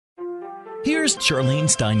Here's Charlyne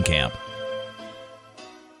Steinkamp.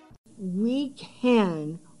 We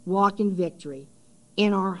can walk in victory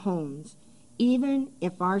in our homes, even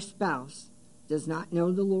if our spouse does not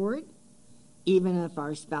know the Lord, even if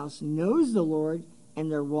our spouse knows the Lord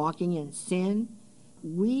and they're walking in sin.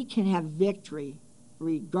 We can have victory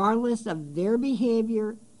regardless of their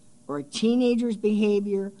behavior or a teenager's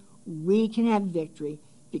behavior. We can have victory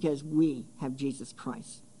because we have Jesus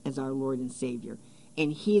Christ as our Lord and Savior,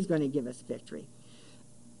 and He's going to give us victory.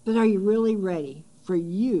 But are you really ready for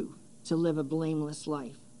you to live a blameless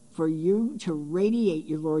life, for you to radiate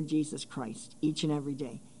your Lord Jesus Christ each and every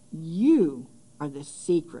day? You are the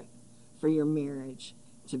secret for your marriage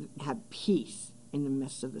to have peace in the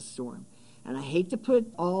midst of the storm. And I hate to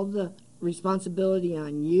put all the responsibility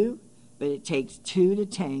on you, but it takes two to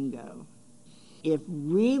tango. If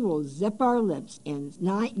we will zip our lips and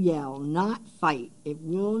not yell, not fight, if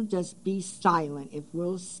we'll just be silent, if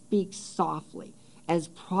we'll speak softly, as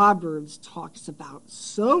Proverbs talks about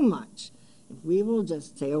so much, if we will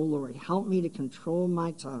just say, "Oh Lord, help me to control my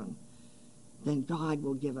tongue," then God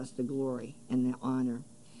will give us the glory and the honor.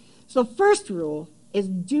 So first rule is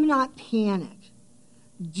do not panic.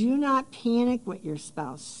 Do not panic what your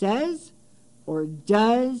spouse says or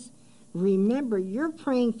does. Remember, you're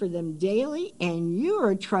praying for them daily, and you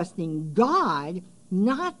are trusting God,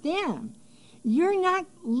 not them. You're not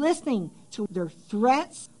listening to their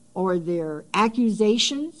threats or their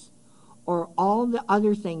accusations or all the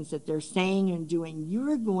other things that they're saying and doing.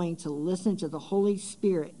 You're going to listen to the Holy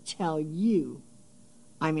Spirit tell you,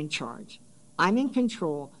 "I'm in charge. I'm in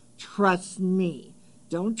control. Trust me."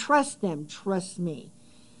 Don't trust them. Trust me.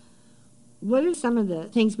 What are some of the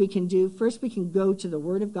things we can do? First, we can go to the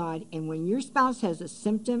Word of God, and when your spouse has a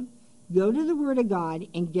symptom, go to the Word of God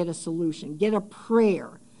and get a solution. Get a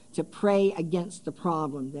prayer to pray against the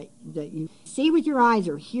problem that you see with your eyes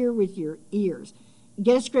or hear with your ears.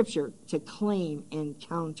 Get a scripture to claim and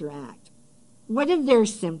counteract. What are their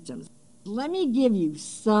symptoms? Let me give you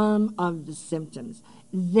some of the symptoms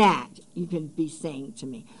that you can be saying to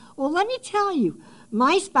me. Well, let me tell you,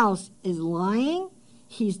 my spouse is lying.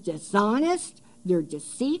 He's dishonest, they're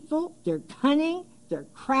deceitful, they're cunning, they're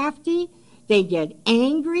crafty, they get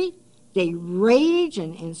angry, they rage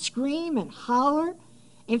and scream and holler.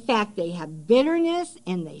 In fact, they have bitterness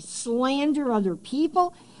and they slander other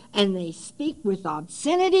people and they speak with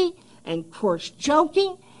obscenity and coarse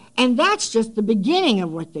joking, and that's just the beginning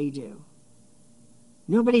of what they do.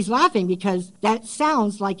 Nobody's laughing because that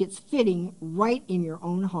sounds like it's fitting right in your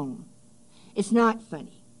own home. It's not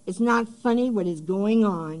funny. It's not funny what is going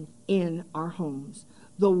on in our homes,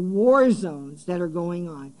 the war zones that are going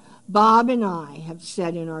on. Bob and I have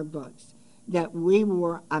said in our books that we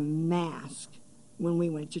wore a mask when we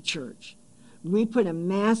went to church. We put a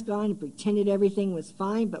mask on and pretended everything was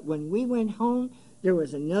fine, but when we went home, there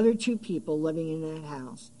was another two people living in that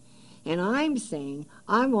house. And I'm saying,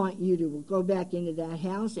 I want you to go back into that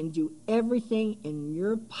house and do everything in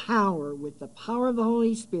your power with the power of the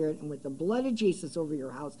Holy Spirit and with the blood of Jesus over your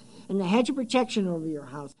house and the hedge of protection over your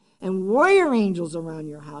house and warrior angels around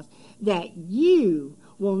your house, that you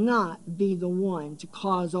will not be the one to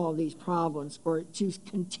cause all these problems or to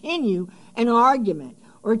continue an argument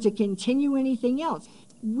or to continue anything else.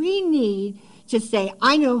 We need to say,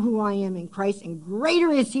 "I know who I am in Christ, and greater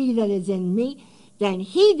is He that is in me than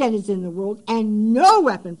he that is in the world, and no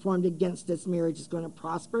weapon formed against this marriage is going to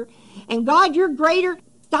prosper. And God, you're greater.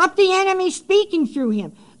 Stop the enemy speaking through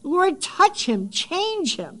him. Lord, touch him,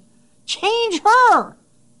 change her."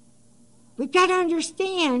 We've got to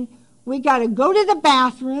understand, we got to go to the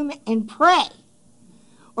bathroom and pray,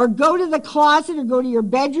 or go to the closet, or go to your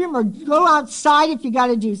bedroom, or go outside if you got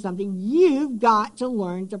to do something. You've got to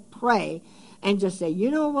learn to pray and just say,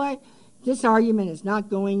 "You know what? This argument is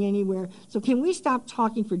not going anywhere. So can we stop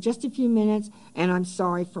talking for just a few minutes? And I'm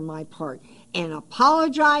sorry for my part." And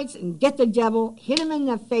apologize and get the devil, hit him in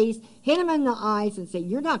the face, hit him in the eyes, and say,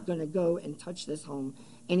 "You're not going to go and touch this home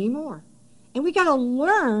anymore." And we got to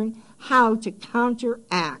learn how to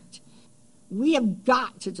counteract. We have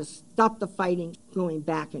got to just stop the fighting going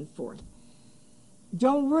back and forth.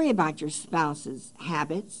 Don't worry about your spouse's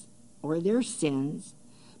habits or their sins,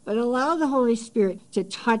 but allow the Holy Spirit to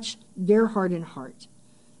touch their heart and heart.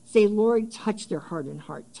 Say, "Lord, touch their heart and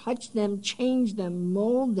heart. Touch them, change them,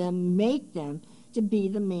 mold them, make them to be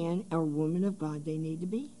the man or woman of God they need to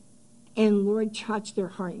be. And Lord, touch their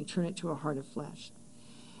heart and turn it to a heart of flesh."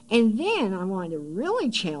 And then I want to really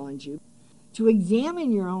challenge you to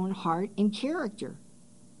examine your own heart and character.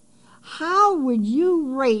 How would you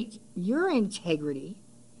rate your integrity,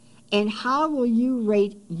 and how will you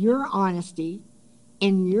rate your honesty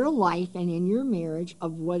in your life and in your marriage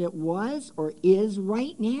of what it was or is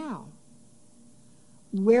right now?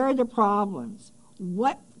 Where are the problems?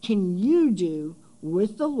 What can you do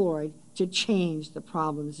with the Lord to change the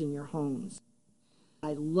problems in your homes?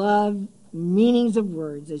 I love meanings of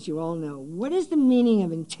words, as you all know. What is the meaning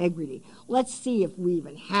of integrity? Let's see if we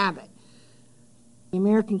even have it. The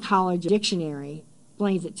American College Dictionary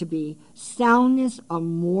explains it to be soundness of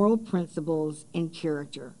moral principles and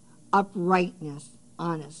character, uprightness,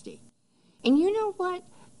 honesty. And you know what?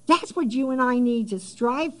 That's what you and I need to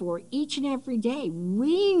strive for each and every day.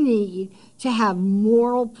 We need to have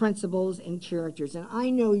moral principles and characters. And I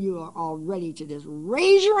know you are all ready to just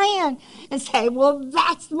raise your hand and say, well,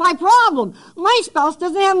 that's my problem. My spouse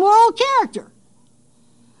doesn't have moral character.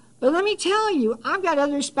 But let me tell you, I've got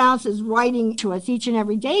other spouses writing to us each and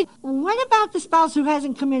every day. What about the spouse who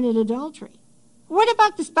hasn't committed adultery? What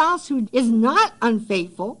about the spouse who is not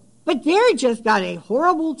unfaithful, but they're just got a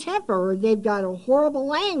horrible temper, or they've got a horrible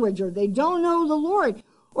language, or they don't know the Lord,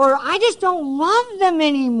 or I just don't love them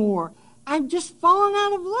anymore. I've just fallen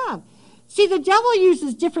out of love. See, the devil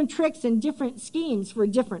uses different tricks and different schemes for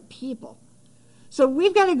different people. So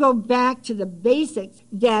we've got to go back to the basics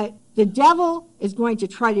that the devil is going to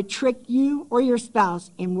try to trick you or your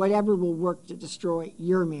spouse in whatever will work to destroy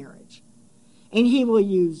your marriage. And he will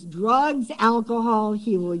use drugs, alcohol,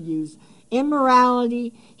 he will use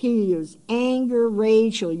immorality, he'll use anger,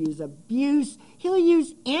 rage, he'll use abuse, he'll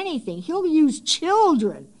use anything. He'll use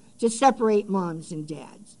children to separate moms and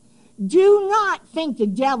dads. Do not think the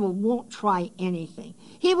devil won't try anything.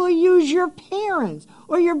 He will use your parents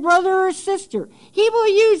or your brother or sister. He will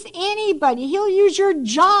use anybody. He'll use your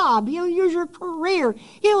job. He'll use your career.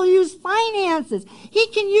 He'll use finances. He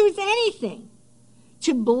can use anything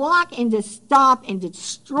to block and to stop and to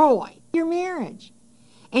destroy your marriage.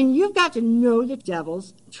 And you've got to know the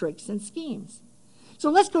devil's tricks and schemes. So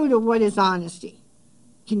let's go to what is honesty.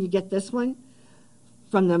 Can you get this one?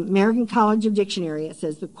 From the American College of Dictionary, it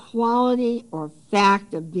says the quality or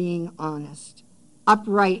fact of being honest,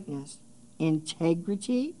 uprightness,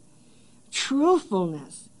 integrity,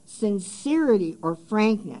 truthfulness, sincerity or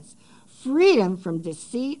frankness, freedom from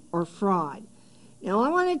deceit or fraud. Now, I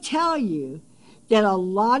want to tell you that a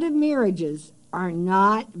lot of marriages are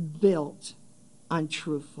not built on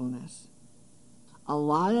truthfulness. A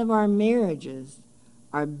lot of our marriages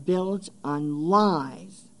are built on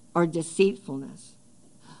lies or deceitfulness.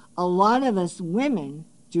 A lot of us women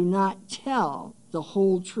do not tell the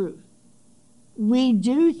whole truth. We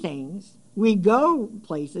do things, we go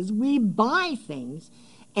places, we buy things,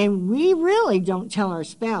 and we really don't tell our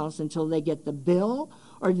spouse until they get the bill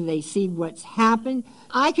or do they see what's happened.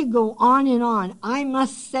 I could go on and on. I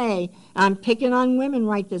must say, I'm picking on women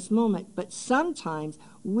right this moment, but sometimes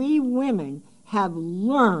we women have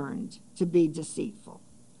learned to be deceitful,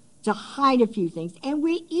 to hide a few things, and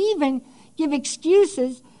we even give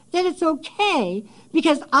excuses that it's okay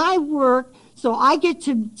because I work, so I get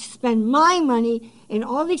to spend my money and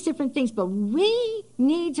all these different things. But we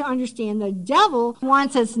need to understand the devil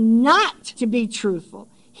wants us not to be truthful.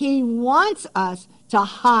 He wants us to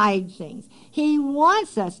hide things. He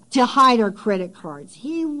wants us to hide our credit cards.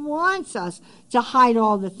 He wants us to hide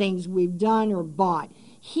all the things we've done or bought.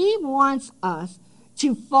 He wants us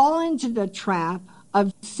to fall into the trap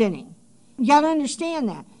of sinning. You got to understand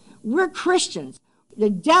that. We're Christians. The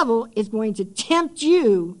devil is going to tempt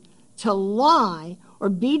you to lie or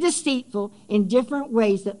be deceitful in different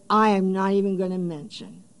ways that I am not even going to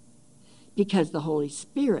mention, because the Holy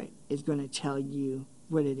Spirit is going to tell you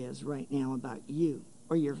what it is right now about you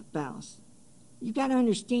or your spouse. You've got to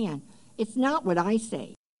understand, it's not what I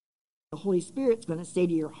say. The Holy Spirit's going to say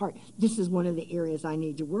to your heart, this is one of the areas I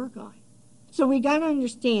need to work on. So we got to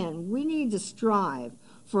understand, we need to strive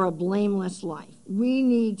for a blameless life. We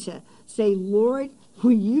need to say, Lord,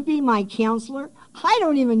 will you be my counselor? I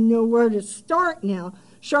don't even know where to start now.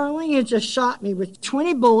 Charlyne has just shot me with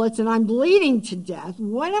 20 bullets and I'm bleeding to death.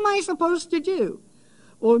 What am I supposed to do?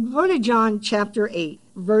 Well, go to John chapter 8,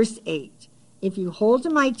 verse 8. If you hold to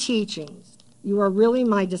my teachings, you are really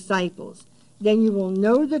my disciples. Then you will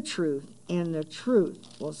know the truth, and the truth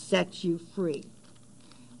will set you free.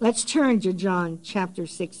 Let's turn to John chapter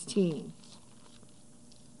 16.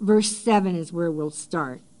 Verse 7 is where we'll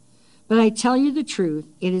start. But I tell you the truth,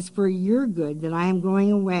 it is for your good that I am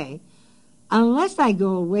going away. Unless I go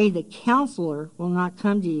away, the counselor will not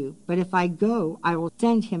come to you. But if I go, I will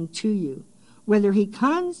send him to you. Whether he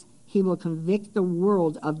comes, he will convict the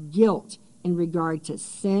world of guilt in regard to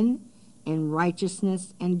sin and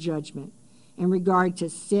righteousness and judgment. In regard to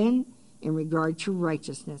sin, in regard to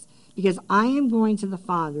righteousness. Because I am going to the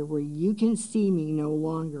Father where you can see me no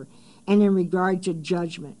longer. and in regard to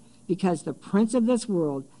judgment, because the prince of this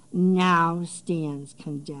world now stands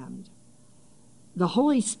condemned. The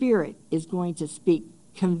Holy Spirit is going to speak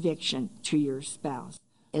conviction to your spouse.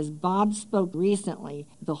 As Bob spoke recently,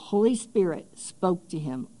 the Holy Spirit spoke to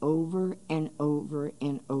him over and over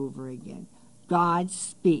and over again. God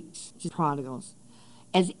speaks to prodigals.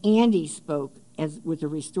 As Andy spoke with a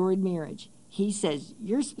restored marriage, he says,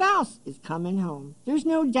 your spouse is coming home. There's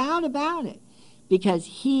no doubt about it, because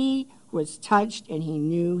he was touched and he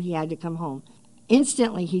knew he had to come home.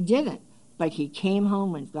 Instantly he didn't, but he came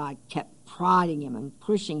home and God kept prodding him and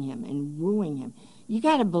pushing him and wooing him. You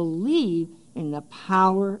got to believe in the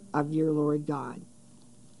power of your Lord God.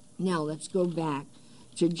 Now let's go back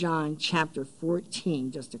to John chapter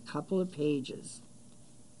 14, just a couple of pages.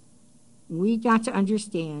 We got to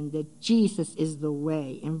understand that Jesus is the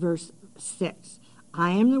way. In verse 6,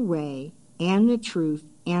 I am the way and the truth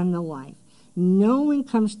and the life. No one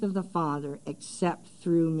comes to the Father except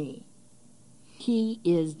through me. He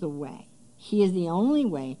is the way. He is the only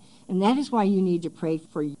way. And that is why you need to pray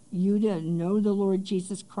for you to know the Lord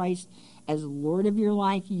Jesus Christ as Lord of your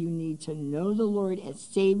life. You need to know the Lord as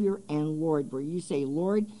Savior and Lord, where you say,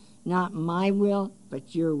 Lord, not my will,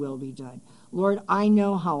 but your will be done. Lord, I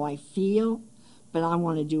know how I feel, but I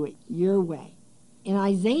want to do it your way. In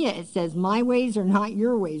Isaiah, it says, my ways are not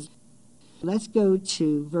your ways. Let's go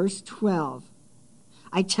to verse 12.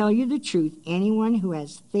 I tell you the truth, anyone who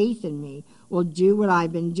has faith in me will do what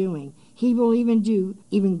I've been doing. He will even do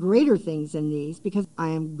even greater things than these, because I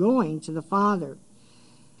am going to the Father.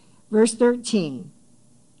 Verse 13,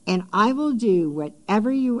 and I will do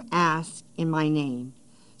whatever you ask in my name,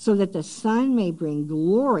 so that the Son may bring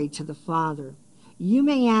glory to the Father. You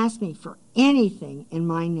may ask me for anything in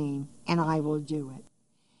my name, and I will do it.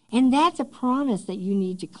 And that's a promise that you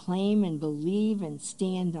need to claim and believe and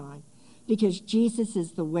stand on, because Jesus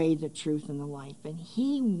is the way, the truth, and the life. And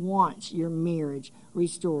he wants your marriage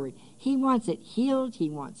restored. He wants it healed. He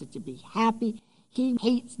wants it to be happy. He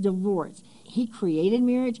hates divorce. He created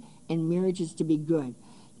marriage, and marriage is to be good.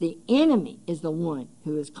 The enemy is the one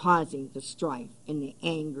who is causing the strife and the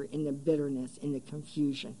anger and the bitterness and the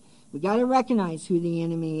confusion. We got to recognize who the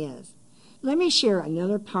enemy is. Let me share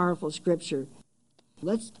another powerful scripture.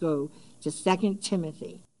 Let's go to 2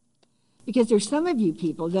 Timothy. Because there's some of you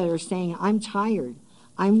people that are saying, I'm tired,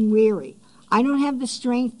 I'm weary, I don't have the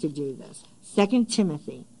strength to do this. 2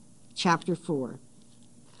 Timothy chapter 4.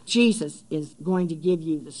 Jesus is going to give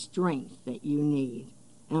you the strength that you need.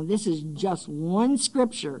 Now, this is just one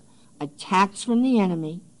scripture, attacks from the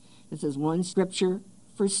enemy. This is one scripture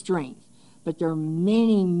for strength. But there are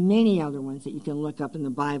many, many other ones that you can look up in the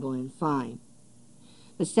Bible and find.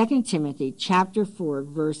 The 2 Timothy chapter 4,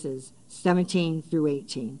 verses 17 through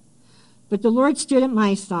 18. But the Lord stood at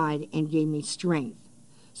my side and gave me strength,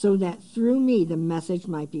 so that through me the message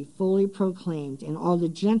might be fully proclaimed and all the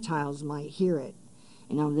Gentiles might hear it.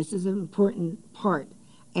 And now this is an important part.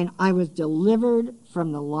 And I was delivered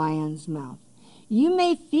from the lion's mouth. You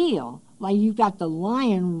may feel like you've got the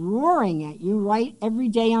lion roaring at you, right, every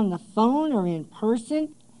day on the phone or in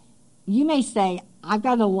person. You may say, I've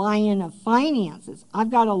got a lion of finances. I've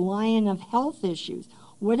got a lion of health issues.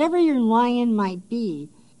 Whatever your lion might be,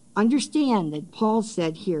 understand that Paul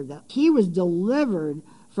said here that he was delivered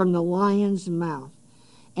from the lion's mouth.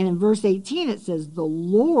 And in verse 18 it says, the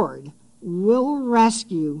Lord will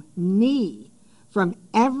rescue me from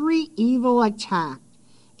every evil attack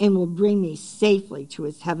and will bring me safely to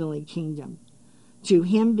his heavenly kingdom. To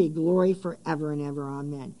him be glory forever and ever.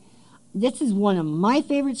 Amen. This is one of my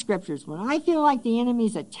favorite scriptures. When I feel like the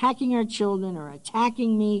enemy's attacking our children or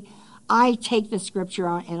attacking me, I take the scripture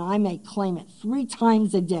out and I may claim it 3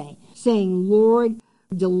 times a day, saying, Lord,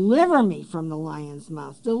 deliver me from the lion's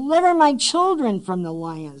mouth. Deliver my children from the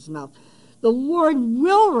lion's mouth. The Lord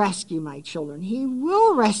will rescue my children. He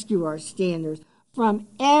will rescue our standards from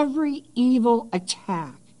every evil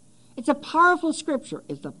attack. It's a powerful scripture.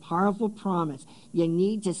 It's a powerful promise. You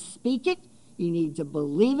need to speak it. You need to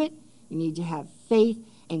believe it. You need to have faith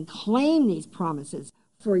and claim these promises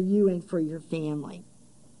for you and for your family.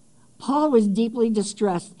 Paul was deeply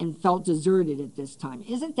distressed and felt deserted at this time.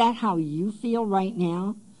 Isn't that how you feel right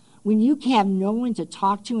now? When you have no one to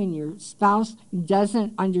talk to and your spouse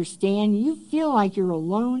doesn't understand, you feel like you're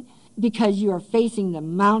alone because you are facing the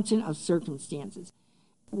mountain of circumstances.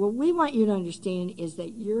 What we want you to understand is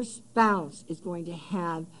that your spouse is going to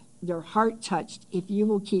have their heart touched if you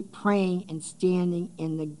will keep praying and standing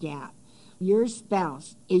in the gap. Your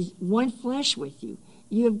spouse is one flesh with you.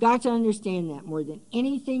 You have got to understand that more than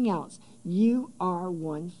anything else. You are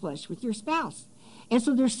one flesh with your spouse. And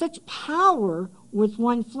so there's such power with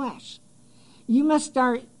one flesh. You must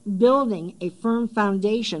start building a firm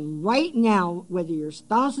foundation right now, whether your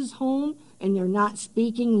spouse is home and they're not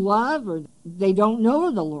speaking love or they don't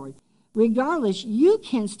know the Lord. Regardless, you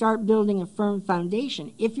can start building a firm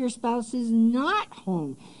foundation. If your spouse is not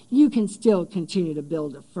home, you can still continue to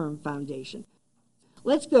build a firm foundation.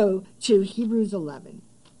 Let's go to Hebrews 11,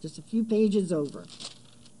 just a few pages over.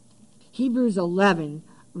 Hebrews 11,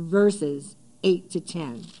 verses 8 to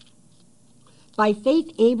 10. By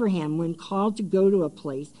faith, Abraham, when called to go to a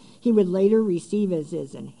place he would later receive as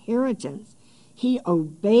his inheritance, he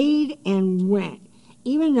obeyed and went,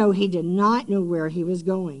 even though he did not know where he was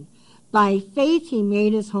going. By faith, he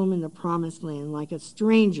made his home in the promised land like a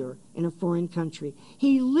stranger in a foreign country.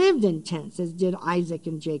 He lived in tents, as did Isaac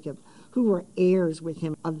and Jacob, who were heirs with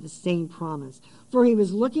him of the same promise. For he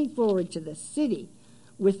was looking forward to the city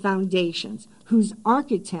with foundations, whose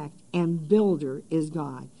architect and builder is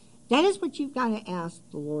God. That is what you've got to ask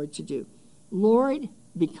the Lord to do. Lord,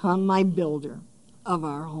 become my builder of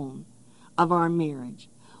our home, of our marriage.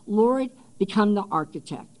 Lord, become the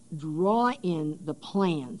architect. Draw in the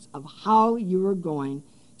plans of how you are going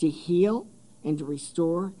to heal and to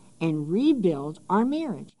restore and rebuild our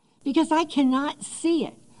marriage. Because I cannot see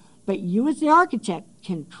it. But you as the architect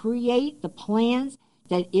can create the plans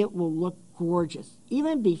that it will look gorgeous,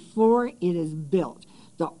 even before it is built.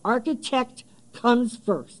 The architect comes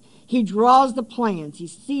first. He draws the plans. You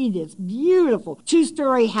see this beautiful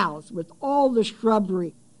 2-story house with all the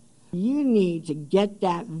shrubbery. You need to get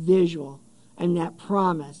that visual and that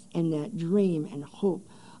promise and that dream and hope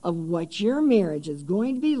of what your marriage is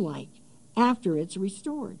going to be like after it's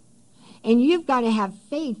restored. And you've got to have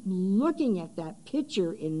faith looking at that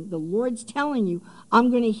picture, and the Lord's telling you,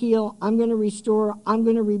 I'm going to heal, I'm going to restore, I'm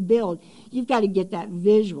going to rebuild. You've got to get that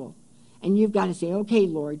visual. And you've got to say, okay,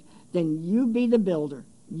 Lord, then you be the builder.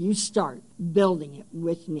 You start building it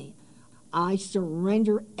with me. I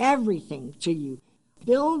surrender everything to you.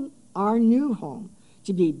 Build our new home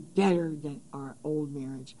to be better than our old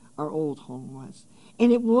marriage, our old home was.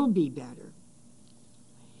 And it will be better.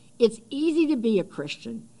 It's easy to be a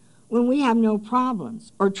Christian when we have no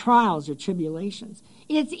problems or trials or tribulations.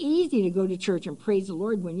 It's easy to go to church and praise the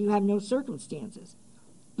Lord when you have no circumstances.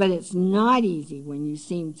 But it's not easy when you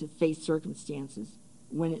seem to face circumstances,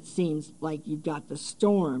 when it seems like you've got the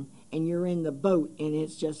storm and you're in the boat and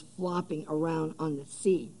it's just flopping around on the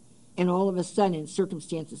sea. And all of a sudden,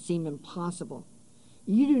 circumstances seem impossible.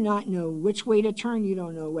 You do not know which way to turn. You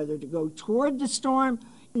don't know whether to go toward the storm,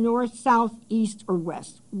 north, south, east, or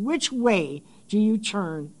west. Which way do you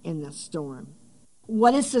turn in the storm?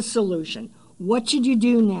 What is the solution? What should you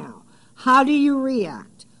do now? How do you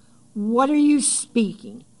react? What are you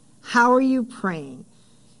speaking? How are you praying?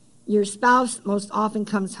 Your spouse most often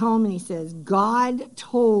comes home and he says, God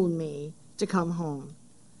told me to come home.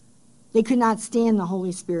 They could not stand the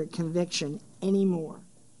Holy Spirit conviction anymore.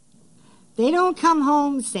 They don't come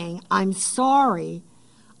home saying, I'm sorry,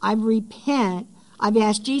 I repent, I've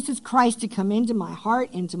asked Jesus Christ to come into my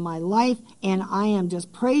heart, into my life, and I am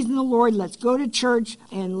just praising the Lord. Let's go to church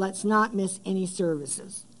and let's not miss any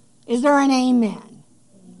services. Is there an amen?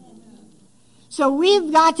 So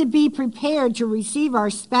we've got to be prepared to receive our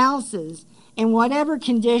spouses in whatever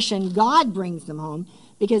condition God brings them home,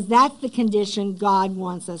 because that's the condition God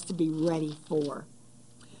wants us to be ready for.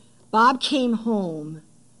 Bob came home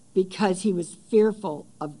because he was fearful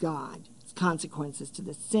of God's consequences to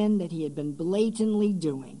the sin that he had been blatantly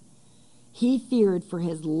doing. He feared for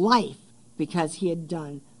his life because he had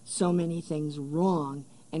done so many things wrong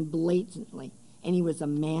and blatantly. And he was a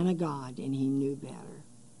man of God, and he knew better.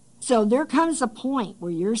 So there comes a point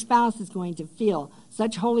where your spouse is going to feel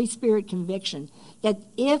such Holy Spirit conviction that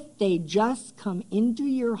if they just come into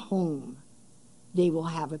your home, they will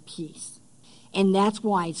have a peace. And that's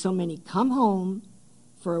why so many come home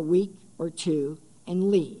for a week or two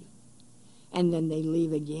and leave. And then they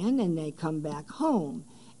leave again and they come back home.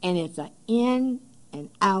 And it's an in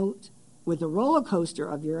and out with a roller coaster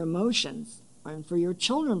of your emotions, and for your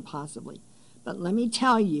children possibly. But let me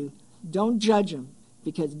tell you, don't judge them,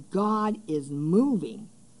 because God is moving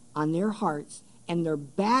on their hearts, and they're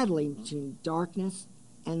battling between darkness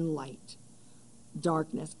and light.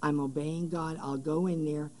 Darkness, I'm obeying God, I'll go in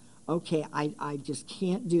there. Okay, I just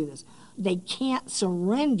can't do this. They can't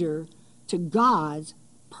surrender to God's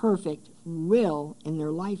perfect will in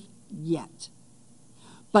their life yet.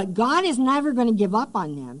 But God is never going to give up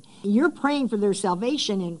on them. You're praying for their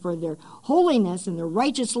salvation and for their holiness and their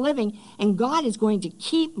righteous living, and God is going to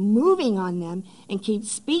keep moving on them and keep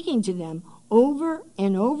speaking to them over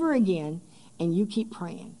and over again, and you keep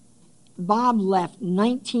praying. Bob left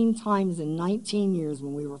 19 times in 19 years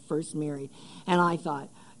when we were first married, and I thought,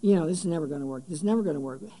 This is never going to work. This is never going to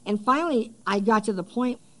work. And finally, I got to the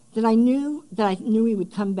point that I knew he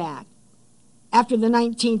would come back. After the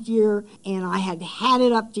 19th year, and I had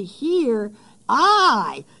it up to here,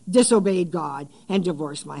 I disobeyed God and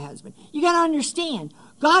divorced my husband. You got to understand,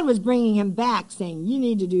 God was bringing him back, saying, you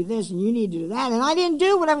need to do this and you need to do that, and I didn't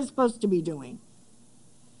do what I was supposed to be doing.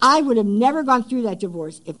 I would have never gone through that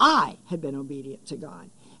divorce if I had been obedient to God.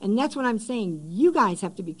 And that's what I'm saying. You guys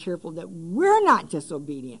have to be careful that we're not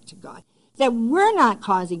disobedient to God, that we're not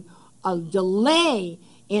causing a delay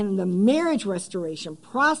in the marriage restoration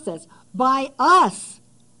process by us.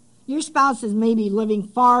 Your spouse is maybe living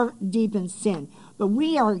far deep in sin, but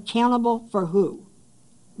we are accountable for who?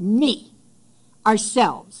 Me,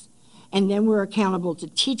 ourselves. And then we're accountable to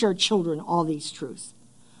teach our children all these truths.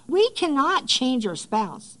 We cannot change our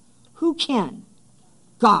spouse. Who can?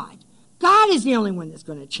 God. God is the only one that's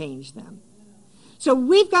going to change them. So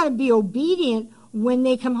we've got to be obedient when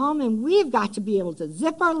they come home, and we've got to be able to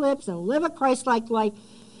zip our lips and live a Christ-like life.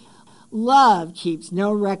 Love keeps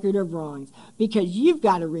no record of wrongs, because you've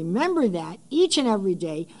got to remember that each and every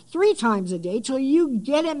day, 3 times a day, till you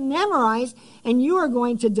get it memorized, and you are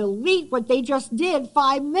going to delete what they just did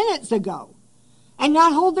 5 minutes ago and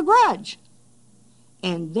not hold the grudge.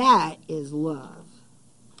 And that is love.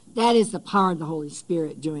 That is the power of the Holy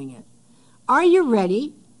Spirit doing it. Are you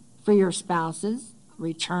ready for your spouse's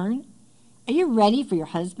return? Are you ready for your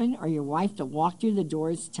husband or your wife to walk through the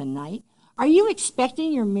doors tonight? Are you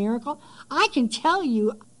expecting your miracle? I can tell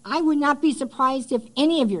you, I would not be surprised if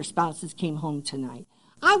any of your spouses came home tonight.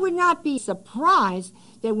 I would not be surprised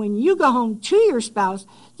that when you go home to your spouse,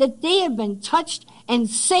 that they have been touched and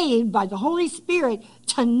saved by the Holy Spirit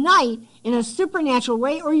tonight in a supernatural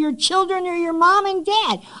way, or your children or your mom and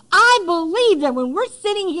dad. I believe that when we're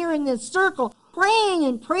sitting here in this circle praying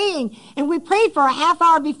and praying, and we prayed for a half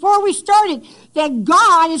hour before we started, that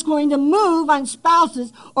God is going to move on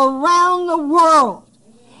spouses around the world.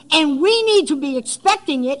 And we need to be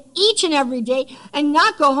expecting it each and every day and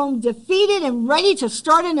not go home defeated and ready to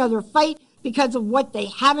start another fight because of what they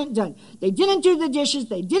haven't done. They didn't do the dishes.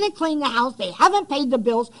 They didn't clean the house. They haven't paid the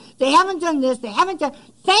bills. They haven't done this. They haven't done...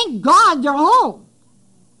 Thank God they're home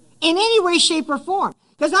in any way, shape, or form.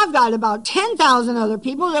 Because I've got about 10,000 other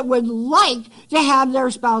people that would like to have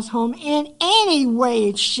their spouse home in any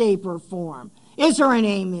way, shape, or form. Is there an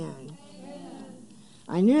amen? Amen.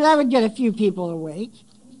 I knew that would get a few people awake.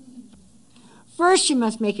 First, you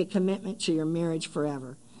must make a commitment to your marriage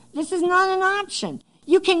forever. This is not an option.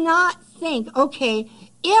 You cannot think, okay,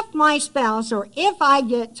 if my spouse, or if I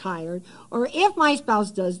get tired, or if my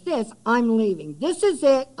spouse does this, I'm leaving. This is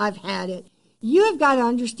it. I've had it. You have got to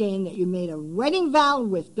understand that you made a wedding vow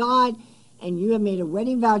with God, and you have made a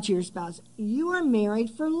wedding vow to your spouse. You are married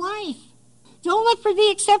for life. Don't look for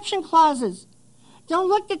the exception clauses. Don't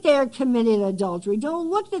look that they're committed adultery. Don't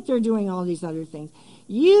look that they're doing all these other things.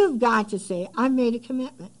 You've got to say, I've made a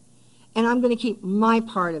commitment, and I'm going to keep my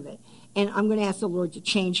part of it. And I'm going to ask the Lord to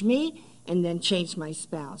change me and then change my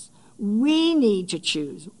spouse. We need to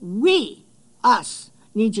choose. Us,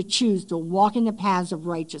 need to choose to walk in the paths of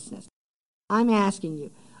righteousness. I'm asking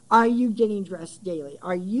you, are you getting dressed daily?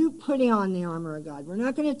 Are you putting on the armor of God? We're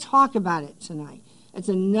not going to talk about it tonight. It's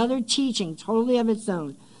another teaching totally of its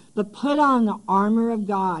own. But put on the armor of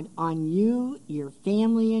God on you, your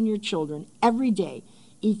family, and your children every day.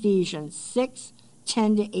 Ephesians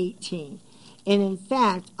 6:10 to 18. And in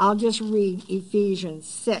fact, I'll just read Ephesians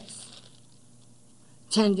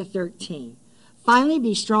 6:10 to 13. Finally,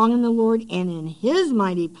 be strong in the Lord and in his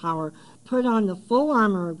mighty power. Put on the full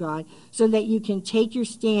armor of God so that you can take your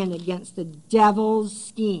stand against the devil's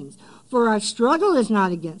schemes. For our struggle is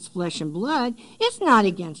not against flesh and blood. It's not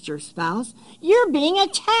against your spouse. You're being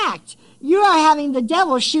attacked. You are having the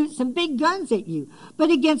devil shoot some big guns at you.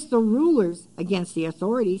 But against the rulers, against the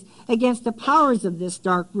authorities, against the powers of this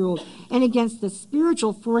dark world, and against the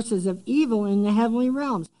spiritual forces of evil in the heavenly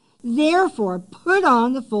realms. Therefore, put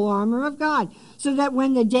on the full armor of God, so that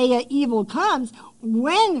when the day of evil comes,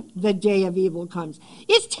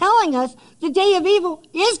 it's telling us the day of evil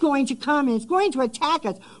is going to come and it's going to attack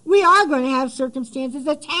us. We are going to have circumstances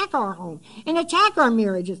attack our home and attack our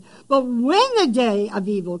marriages. But when the day of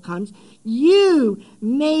evil comes, you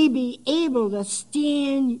may be able to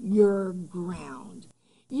stand your ground.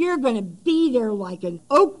 You're going to be there like an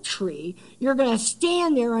oak tree. You're going to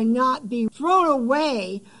stand there and not be thrown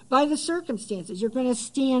away by the circumstances. You're going to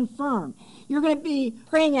stand firm. You're going to be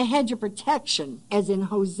praying a hedge of protection, as in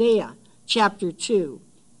Hosea chapter 2,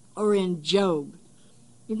 or in Job.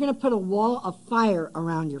 You're going to put a wall of fire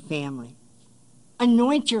around your family.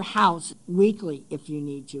 Anoint your house weekly if you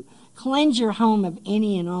need to. Cleanse your home of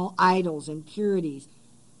any and all idols, impurities,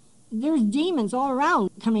 There's demons all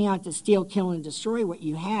around coming out to steal, kill, and destroy what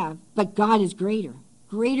you have. But God is greater.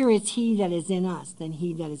 Greater is he that is in us than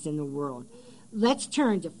he that is in the world. Let's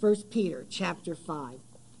turn to 1 Peter chapter 5.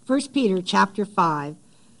 1 Peter chapter 5,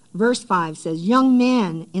 verse 5 says, young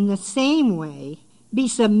men, in the same way, be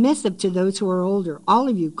submissive to those who are older. All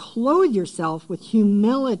of you, clothe yourself with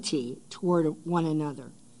humility toward one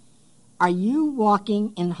another. Are you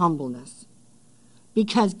walking in humbleness?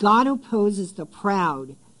 Because God opposes the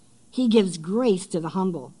proud, he gives grace to the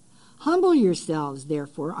humble. Humble yourselves,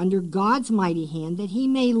 therefore, under God's mighty hand, that he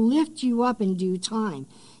may lift you up in due time.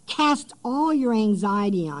 Cast all your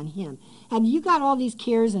anxiety on him. Have you got all these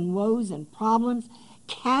cares and woes and problems?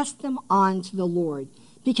 Cast them on to the Lord,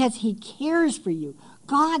 because he cares for you.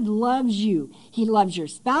 God loves you. He loves your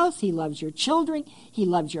spouse. He loves your children. He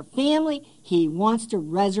loves your family. He wants to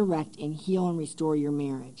resurrect and heal and restore your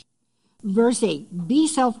marriage. Verse 8, be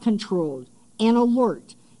self-controlled and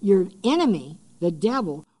alert. Your enemy, the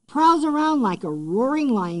devil, prowls around like a roaring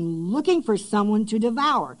lion looking for someone to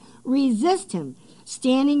devour. Resist him,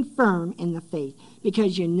 standing firm in the faith,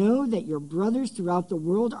 because you know that your brothers throughout the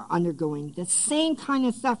world are undergoing the same kind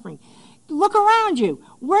of suffering. Look around you.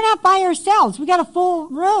 We're not by ourselves. We got a full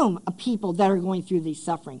room of people that are going through these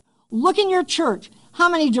suffering. Look in your church. How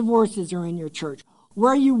many divorces are in your church?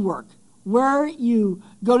 Where you work, where you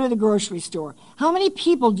go to the grocery store. How many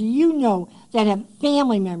people do you know that have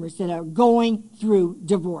family members that are going through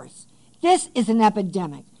divorce? This is an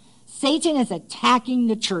epidemic. Satan is attacking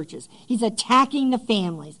the churches. He's attacking the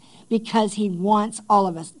families because he wants all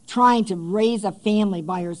of us trying to raise a family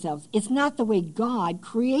by ourselves. It's not the way God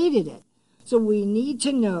created it. So we need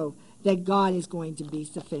to know that God is going to be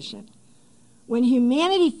sufficient. When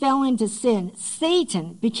humanity fell into sin,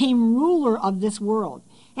 Satan became ruler of this world.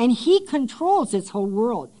 And he controls this whole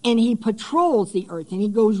world. And he patrols the earth. And he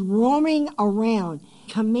goes roaming around,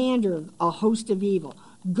 commander of a host of evil.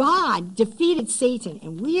 God defeated Satan.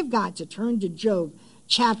 And we have got to turn to Job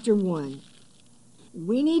chapter 1.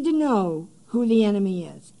 We need to know who the enemy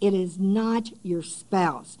is. It is not your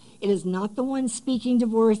spouse. It is not the one speaking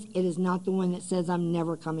divorce. It is not the one that says, I'm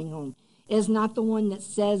never coming home. It is not the one that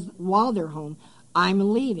says while they're home,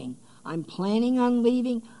 I'm leaving. I'm planning on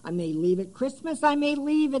leaving. I may leave at Christmas. I may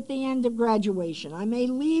leave at the end of graduation. I may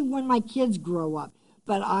leave when my kids grow up.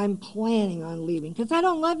 But I'm planning on leaving because I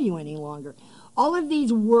don't love you any longer. All of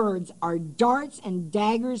these words are darts and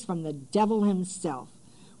daggers from the devil himself.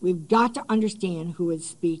 We've got to understand who is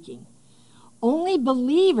speaking. Only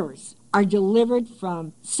believers are delivered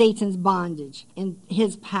from Satan's bondage and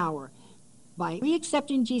his power. By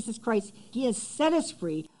accepting Jesus Christ, he has set us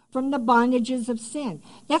free from the bondages of sin.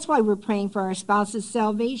 That's why we're praying for our spouse's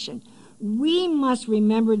salvation. We must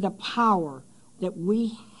remember the power that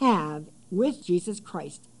we have with Jesus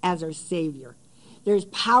Christ as our Savior. There's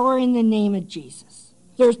power in the name of Jesus.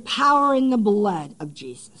 There's power in the blood of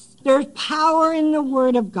Jesus. There's power in the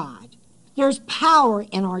Word of God. There's power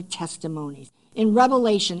in our testimonies. In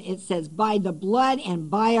Revelation, it says, by the blood and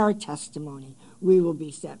by our testimony, we will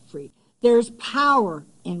be set free. There's power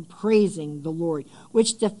in praising the Lord,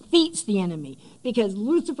 which defeats the enemy, because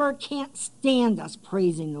Lucifer can't stand us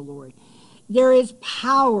praising the Lord. There is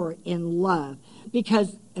power in love,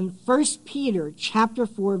 because in 1 Peter chapter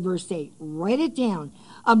 4, verse 8, write it down,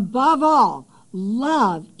 above all,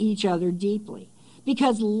 love each other deeply,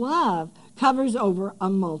 because love covers over a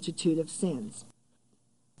multitude of sins.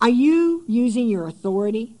 Are you using your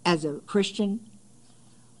authority as a Christian?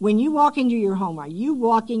 When you walk into your home, are you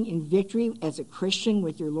walking in victory as a Christian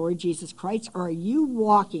with your Lord Jesus Christ, or are you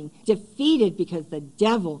walking defeated because the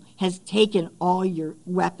devil has taken all your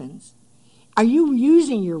weapons? Are you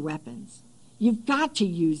using your weapons? You've got to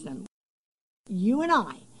use them. You and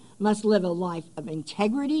I must live a life of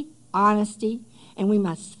integrity, honesty, and we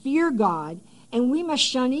must fear God, and we must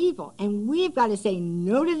shun evil. And we've got to say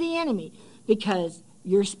no to the enemy because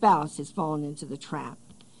your spouse has fallen into the trap.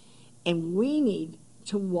 And we need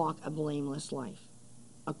to walk a blameless life,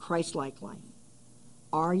 a Christ-like life.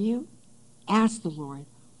 Are you? Ask the Lord,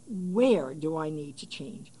 where do I need to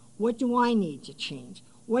change? What do I need to change?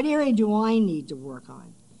 What area do I need to work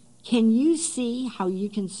on? Can you see how you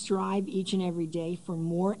can strive each and every day for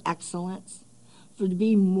more excellence, for to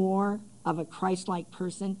be more of a Christ-like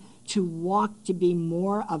person, to walk to be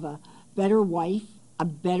more of a better wife, a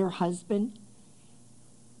better husband?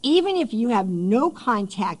 Even if you have no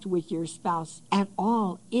contact with your spouse at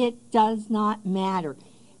all, it does not matter.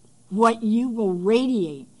 What you will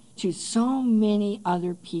radiate to so many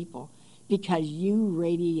other people because you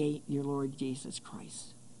radiate your Lord Jesus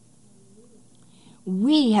Christ.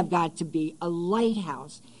 We have got to be a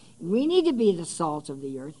lighthouse. We need to be the salt of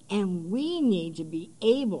the earth, and we need to be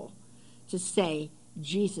able to say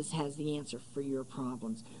Jesus has the answer for your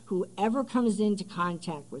problems. Whoever comes into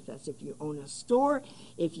contact with us, if you own a store,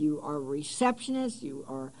 if you are a receptionist, you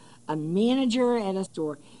are a manager at a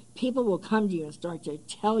store, people will come to you and start to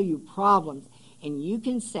tell you problems, and you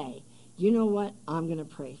can say, you know what, I'm going to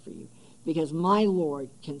pray for you because my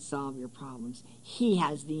Lord can solve your problems. He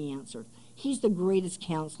has the answer. He's the greatest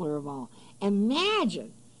counselor of all.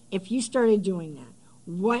 Imagine if you started doing that.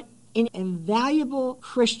 What an invaluable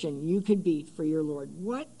Christian you could be for your Lord.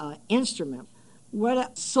 What an instrument, what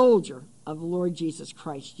a soldier of the Lord Jesus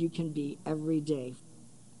Christ you can be every day.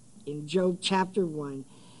 In Job chapter 1,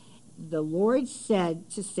 the Lord said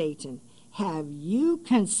to Satan, have you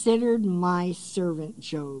considered my servant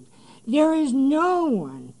Job? There is no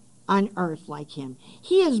one on earth like him.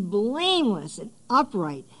 He is blameless and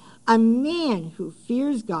upright, a man who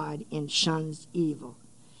fears God and shuns evil.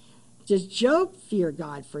 Does Job fear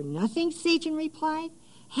God for nothing? Satan replied.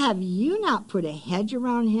 Have you not put a hedge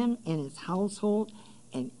around him and his household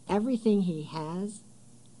and everything he has?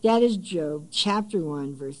 That is Job chapter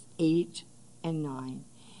 1, verse 8 and 9.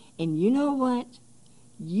 And you know what?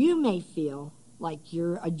 You may feel like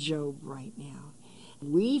you're a Job right now.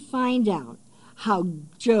 We find out how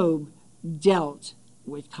Job dealt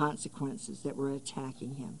with consequences that were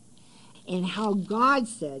attacking him, and how God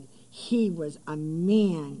said he was a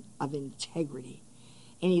man of integrity,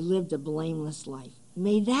 and he lived a blameless life.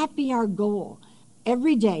 May that be our goal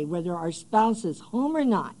every day, whether our spouse is home or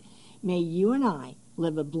not. May you and I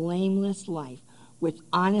live a blameless life with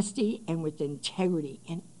honesty and with integrity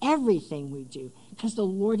in everything we do, because the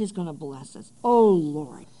Lord is going to bless us. Oh,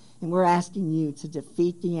 Lord. And we're asking you to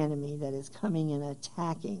defeat the enemy that is coming and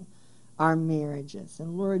attacking our marriages.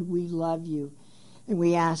 And Lord, we love you. And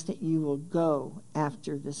we ask that you will go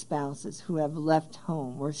after the spouses who have left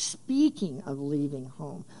home, or speaking of leaving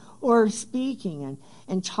home, or speaking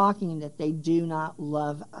and talking that they do not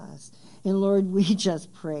love us. And Lord, we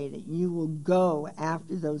just pray that you will go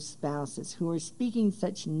after those spouses who are speaking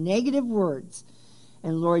such negative words.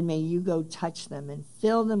 And Lord, may you go touch them and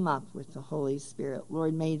fill them up with the Holy Spirit.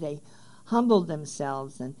 Lord, may they humble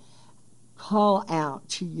themselves and call out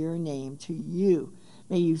to your name, to you.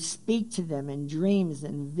 May you speak to them in dreams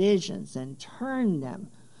and visions and turn them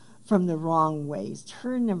from the wrong ways.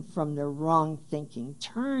 Turn them from their wrong thinking.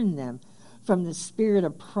 Turn them from the spirit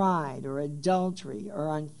of pride or adultery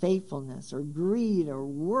or unfaithfulness or greed or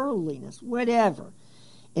worldliness, whatever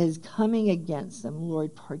is coming against them.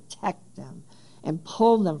 Lord, protect them and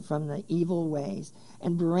pull them from the evil ways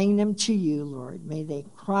and bring them to you, Lord. May they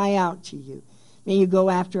cry out to you. May you go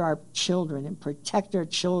after our children and protect our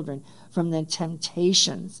children from the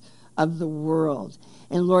temptations of the world.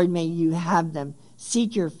 And Lord, may you have them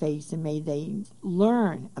seek your face, and may they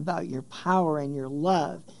learn about your power and your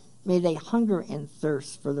love. May they hunger and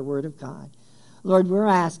thirst for the word of God. Lord, we're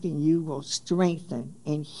asking you will strengthen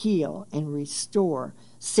and heal and restore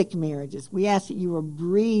sick marriages. We ask that you will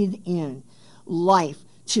breathe in life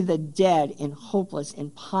to the dead and hopeless,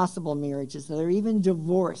 impossible marriages that are even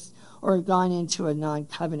divorced or have gone into a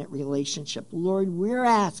non-covenant relationship. Lord, we're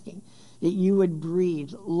asking that you would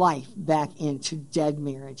breathe life back into dead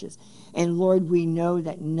marriages. And Lord, we know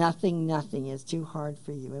that nothing is too hard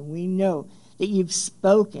for you. And we know that you've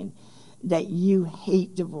spoken that you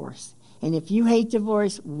hate divorce. And if you hate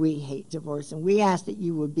divorce, we hate divorce. And we ask that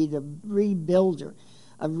you would be the rebuilder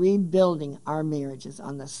of rebuilding our marriages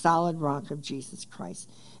on the solid rock of Jesus Christ.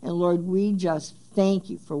 And Lord, we just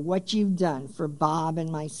thank you for what you've done for Bob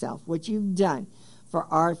and myself, what you've done for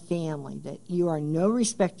our family, that you are no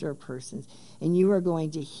respecter of persons, and you are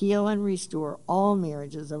going to heal and restore all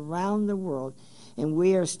marriages around the world. And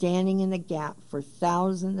we are standing in the gap for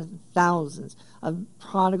thousands and thousands of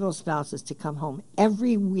prodigal spouses to come home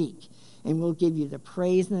every week, and we'll give you the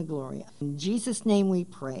praise and the glory. In Jesus' name we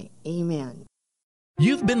pray. Amen.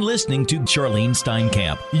 You've been listening to Charlyne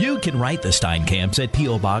Steinkamp. You can write the Steinkamps at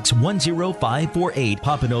P.O. Box 10548,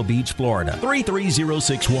 Pompano Beach, Florida,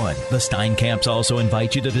 33061. The Steinkamps also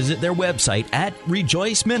invite you to visit their website at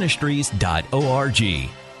rejoiceministries.org.